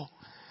evangel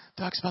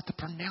talks about the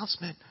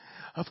pronouncement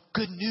of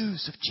good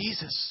news of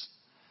Jesus.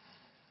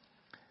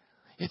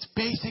 It's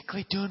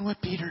basically doing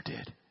what Peter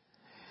did.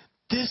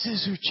 This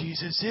is who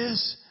Jesus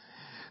is.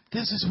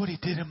 This is what He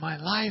did in my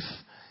life.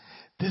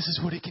 This is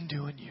what He can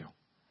do in you.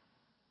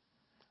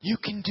 You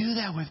can do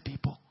that with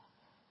people.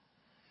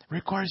 It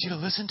requires you to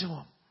listen to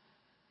Him.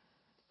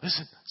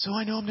 Listen, so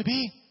I know Him to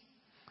be.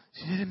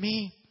 He did it in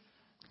me.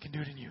 He can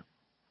do it in you.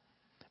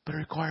 But it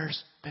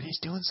requires that He's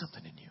doing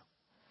something in you.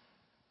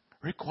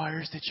 It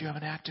requires that you have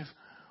an active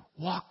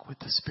walk with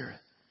the Spirit.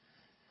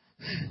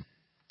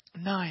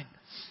 9,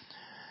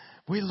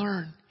 we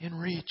learn in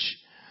Reach,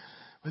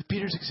 with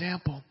Peter's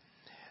example,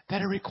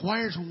 that it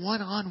requires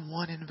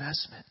one-on-one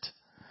investment.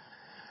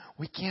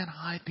 We can't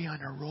hide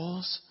behind our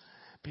roles,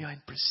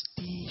 behind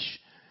prestige,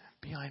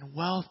 behind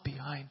wealth,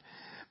 behind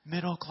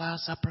middle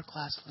class, upper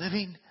class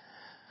living,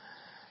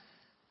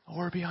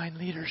 or behind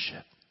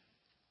leadership.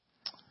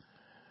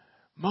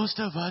 Most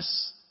of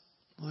us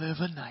live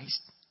a nice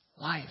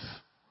life.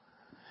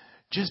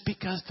 Just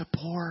because the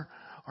poor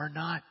are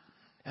not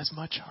as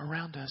much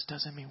around us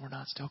doesn't mean we're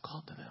not still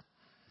called to them.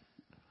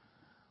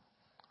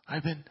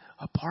 I've been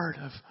a part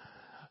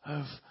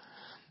of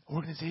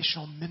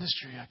organizational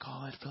ministry, I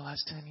call it, for the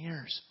last 10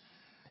 years.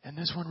 And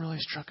this one really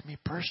struck me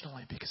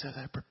personally because as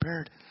I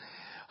prepared,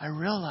 I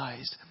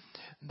realized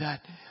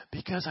that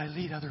because I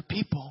lead other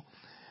people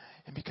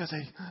and because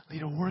I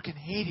lead a work in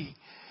Haiti,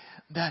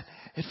 that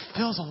it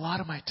fills a lot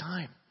of my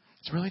time.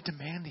 It's really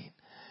demanding.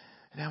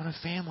 And having a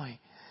family,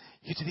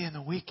 you get to the end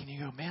of the week and you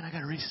go, man, I got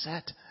to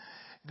reset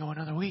and go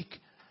another week.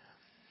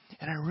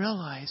 And I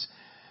realize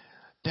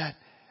that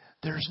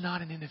there's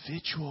not an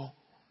individual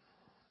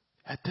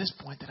at this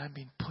point that I'm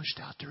being pushed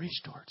out to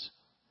reach towards.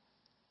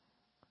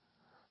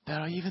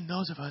 That even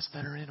those of us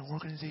that are in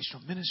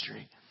organizational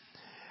ministry,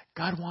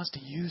 God wants to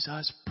use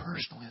us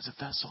personally as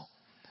a vessel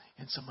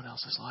in someone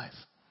else's life.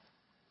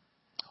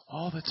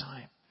 All the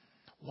time.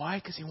 Why?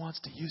 Because He wants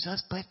to use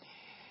us, but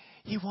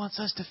He wants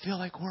us to feel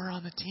like we're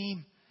on the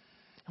team.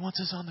 He wants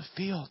us on the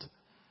field.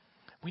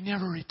 We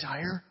never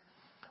retire.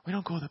 We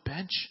don't go to the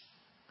bench.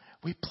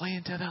 We play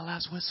until that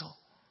last whistle.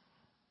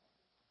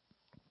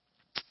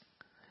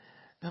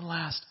 Then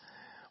last,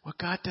 what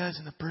God does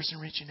in the person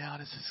reaching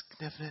out is as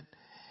significant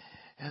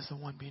as the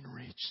one being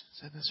reached.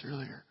 I said this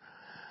earlier.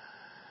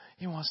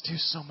 He wants to do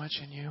so much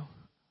in you.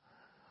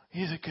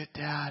 He's a good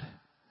dad.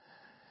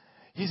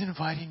 He's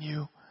inviting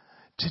you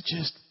to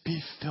just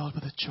be filled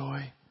with the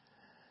joy.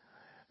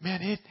 Man,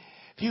 have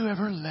you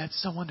ever led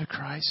someone to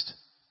Christ?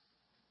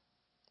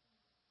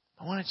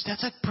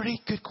 That's a pretty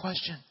good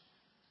question.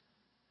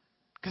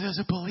 Because as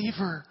a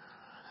believer,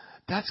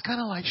 that's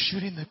kind of like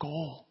shooting the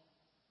goal.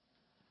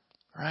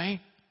 Right?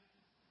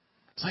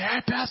 It's like,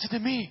 hey, pass it to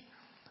me.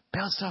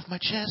 Bounced off my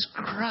chest,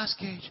 cross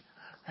cage.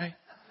 Right?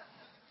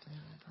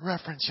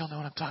 Reference, you'll know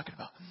what I'm talking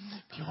about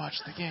if you watch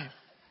the game.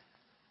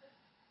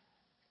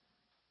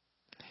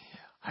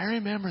 I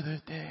remember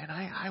the day, and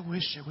I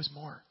wish it was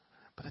more.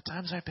 But the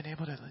times I've been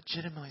able to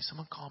legitimately,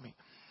 someone call me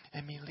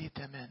and me lead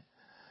them in.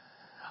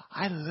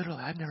 I've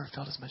never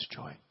felt as much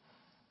joy.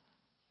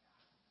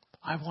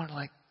 I want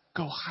to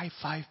go high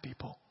five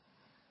people.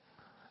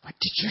 Like,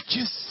 did you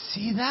just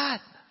see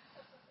that?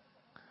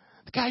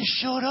 The guy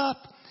showed up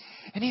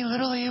and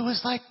it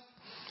was like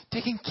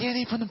taking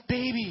candy from the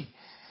baby.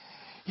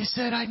 He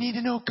said, I need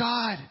to know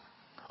God.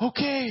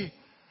 Okay.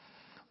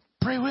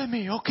 Pray with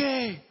me.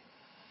 Okay.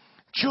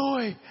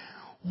 Joy.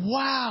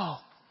 Wow.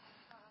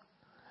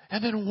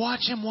 And then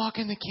watch him walk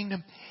in the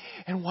kingdom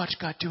and watch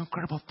God do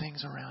incredible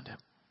things around him.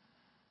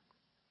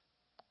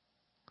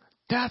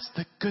 That's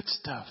the good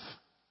stuff.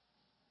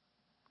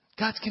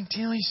 God's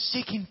continually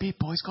seeking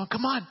people. He's going,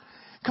 come on,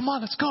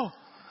 let's go.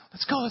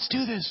 Let's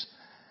do this.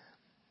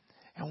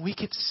 And we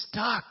get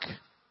stuck.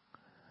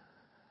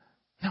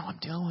 No, I'm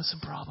dealing with some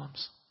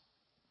problems.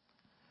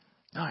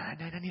 No, I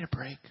need a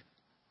break.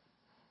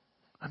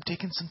 I'm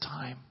taking some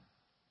time.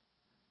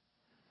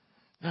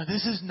 Now,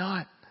 this is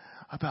not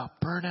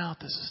about burnout.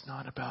 This is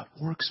not about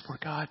works for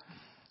God.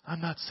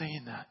 I'm not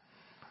saying that.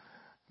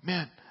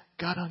 Man,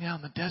 God hung out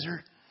in the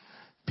desert.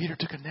 Peter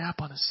took a nap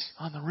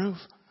on the roof.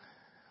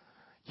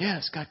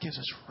 Yes, God gives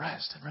us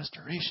rest and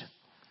restoration.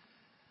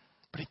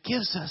 But He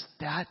gives us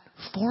that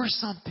for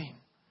something.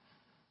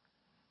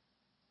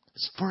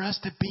 It's for us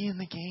to be in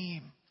the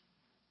game.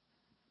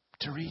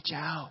 To reach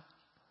out.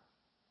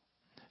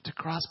 To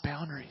cross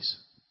boundaries.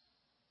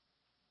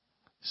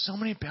 So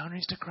many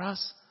boundaries to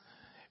cross.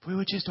 If we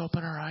would just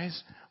open our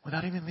eyes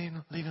without even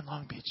leaving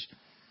Long Beach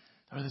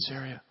or this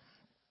area.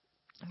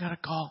 I got a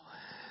call.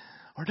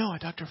 I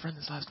talked to a friend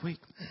this last week.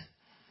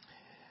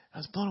 I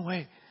was blown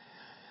away.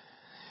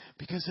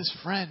 Because this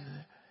friend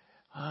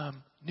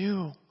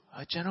knew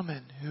a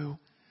gentleman who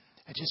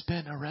had just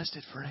been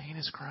arrested for a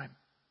heinous crime.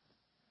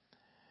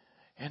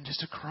 And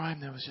just a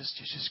crime that was you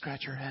just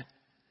scratch your head.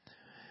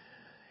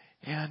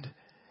 And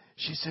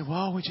she said,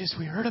 well,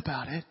 we heard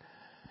about it.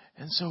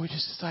 And so we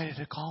just decided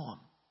to call him.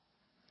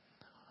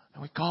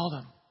 And we called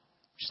him.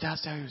 Just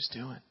asked how he was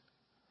doing.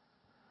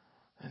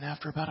 And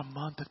after about a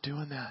month of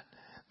doing that,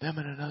 them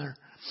and another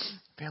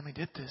family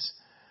did this.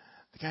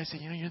 The guy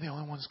said, you're the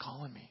only ones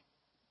calling me.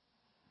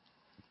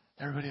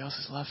 Everybody else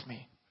has left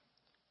me.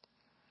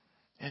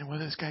 And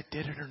whether this guy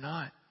did it or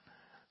not,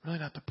 really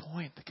not the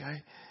point.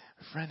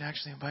 A friend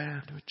actually invited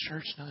him to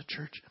another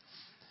church.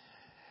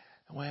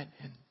 I went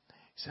and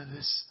he said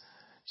this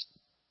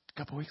a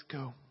couple weeks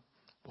ago.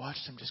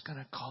 Watched him just kind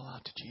of call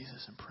out to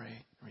Jesus and pray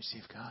and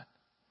receive God.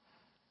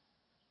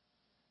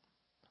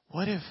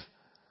 What if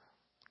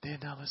they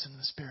had not listened to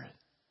the Spirit?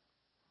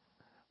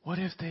 What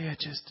if they had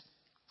just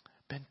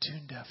been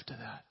tune deaf to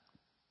that?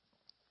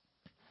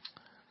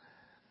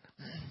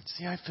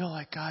 See, I feel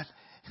like God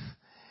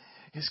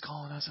is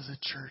calling us as a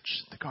church,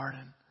 the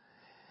garden,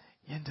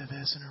 into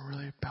this in a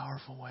really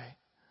powerful way.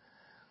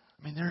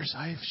 I mean,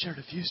 I've shared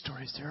a few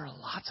stories. There are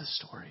lots of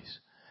stories.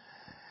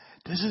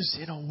 This is,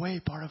 in a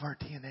way, part of our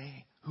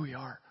DNA, who we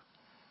are.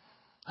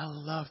 I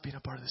love being a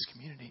part of this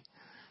community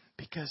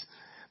because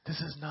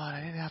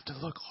I didn't have to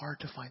look hard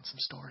to find some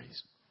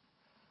stories.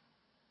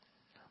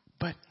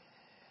 But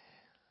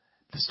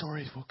the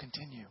stories will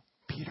continue.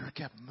 Peter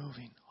kept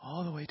moving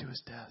all the way to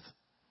his death.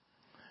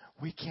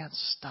 We can't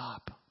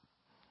stop.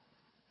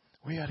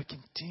 We got to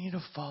continue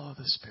to follow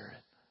the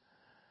Spirit.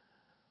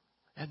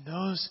 And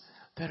those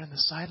that are in the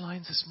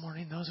sidelines this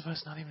morning, those of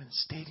us not even in the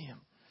stadium,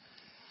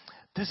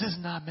 this is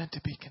not meant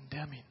to be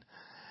condemning.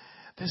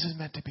 This is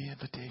meant to be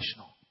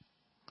invitational.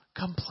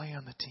 Come play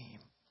on the team.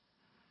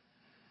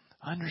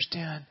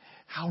 Understand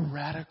how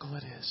radical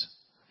it is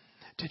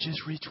to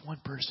just reach one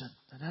person.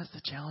 And that's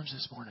the challenge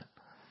this morning.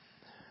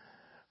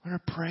 We're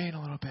going to pray in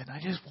a little bit. And I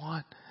just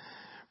want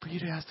for you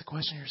to ask the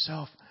question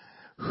yourself,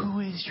 who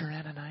is your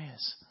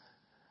Ananias?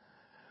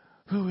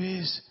 Who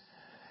is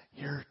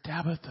your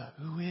Tabitha?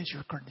 Who is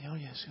your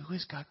Cornelius? Who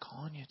is God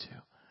calling you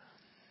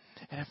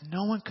to? And if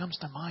no one comes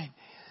to mind,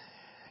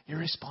 your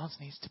response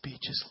needs to be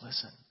just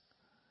listen.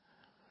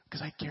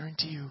 Because I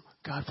guarantee you,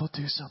 God will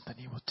do something.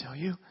 He will tell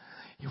you.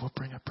 He will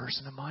bring a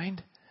person to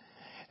mind.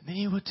 And then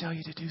He will tell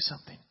you to do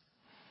something.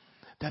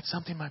 That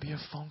something might be a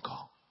phone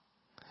call.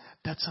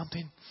 That's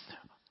something.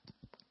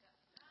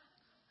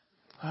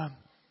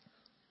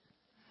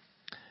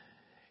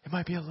 It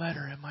might be a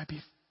letter. It might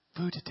be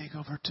food to take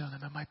over to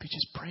them. It might be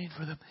just praying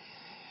for them.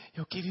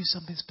 He'll give you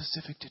something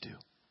specific to do.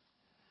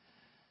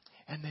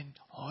 And then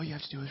all you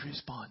have to do is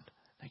respond.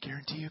 I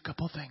guarantee you a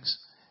couple of things.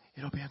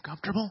 It'll be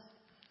uncomfortable.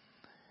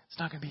 It's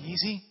not going to be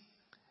easy.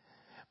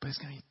 But it's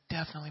going to be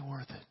definitely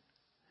worth it.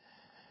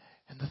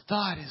 And the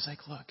thought is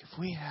like, look, if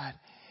we had,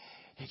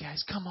 hey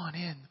guys, come on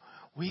in.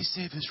 We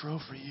save this row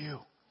for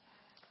you.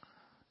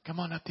 Come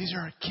on up. These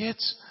are our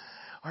kids.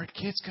 Our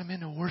kids come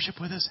in to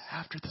worship with us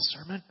after the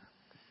sermon.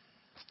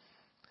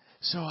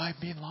 So I'm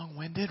being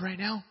long-winded right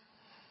now.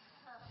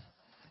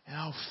 And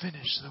I'll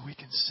finish so that we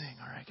can sing.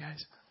 All right,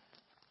 guys?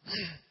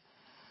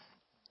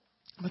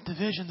 But the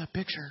vision, the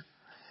picture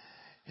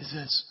is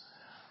this.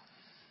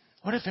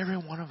 What if every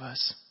one of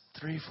us,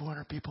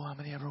 300-400 people, how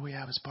many ever we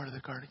have as part of the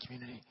garden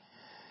community,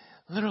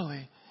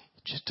 literally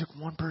just took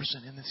one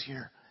person in this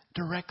year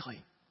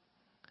directly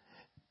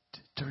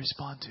to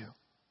respond to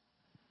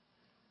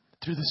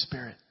through the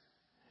Spirit?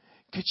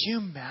 Could you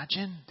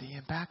imagine the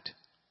impact?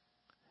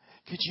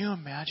 Could you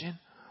imagine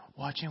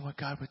watching what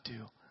God would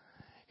do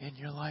in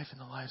your life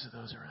and the lives of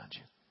those around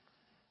you?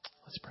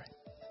 Let's pray.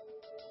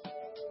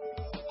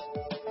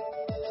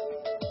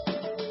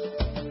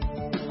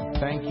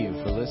 Thank you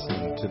for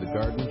listening to the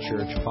Garden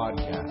Church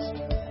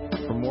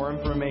podcast. For more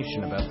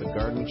information about the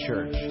Garden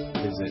Church,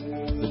 visit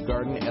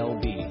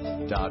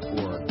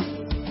thegardenlb.org.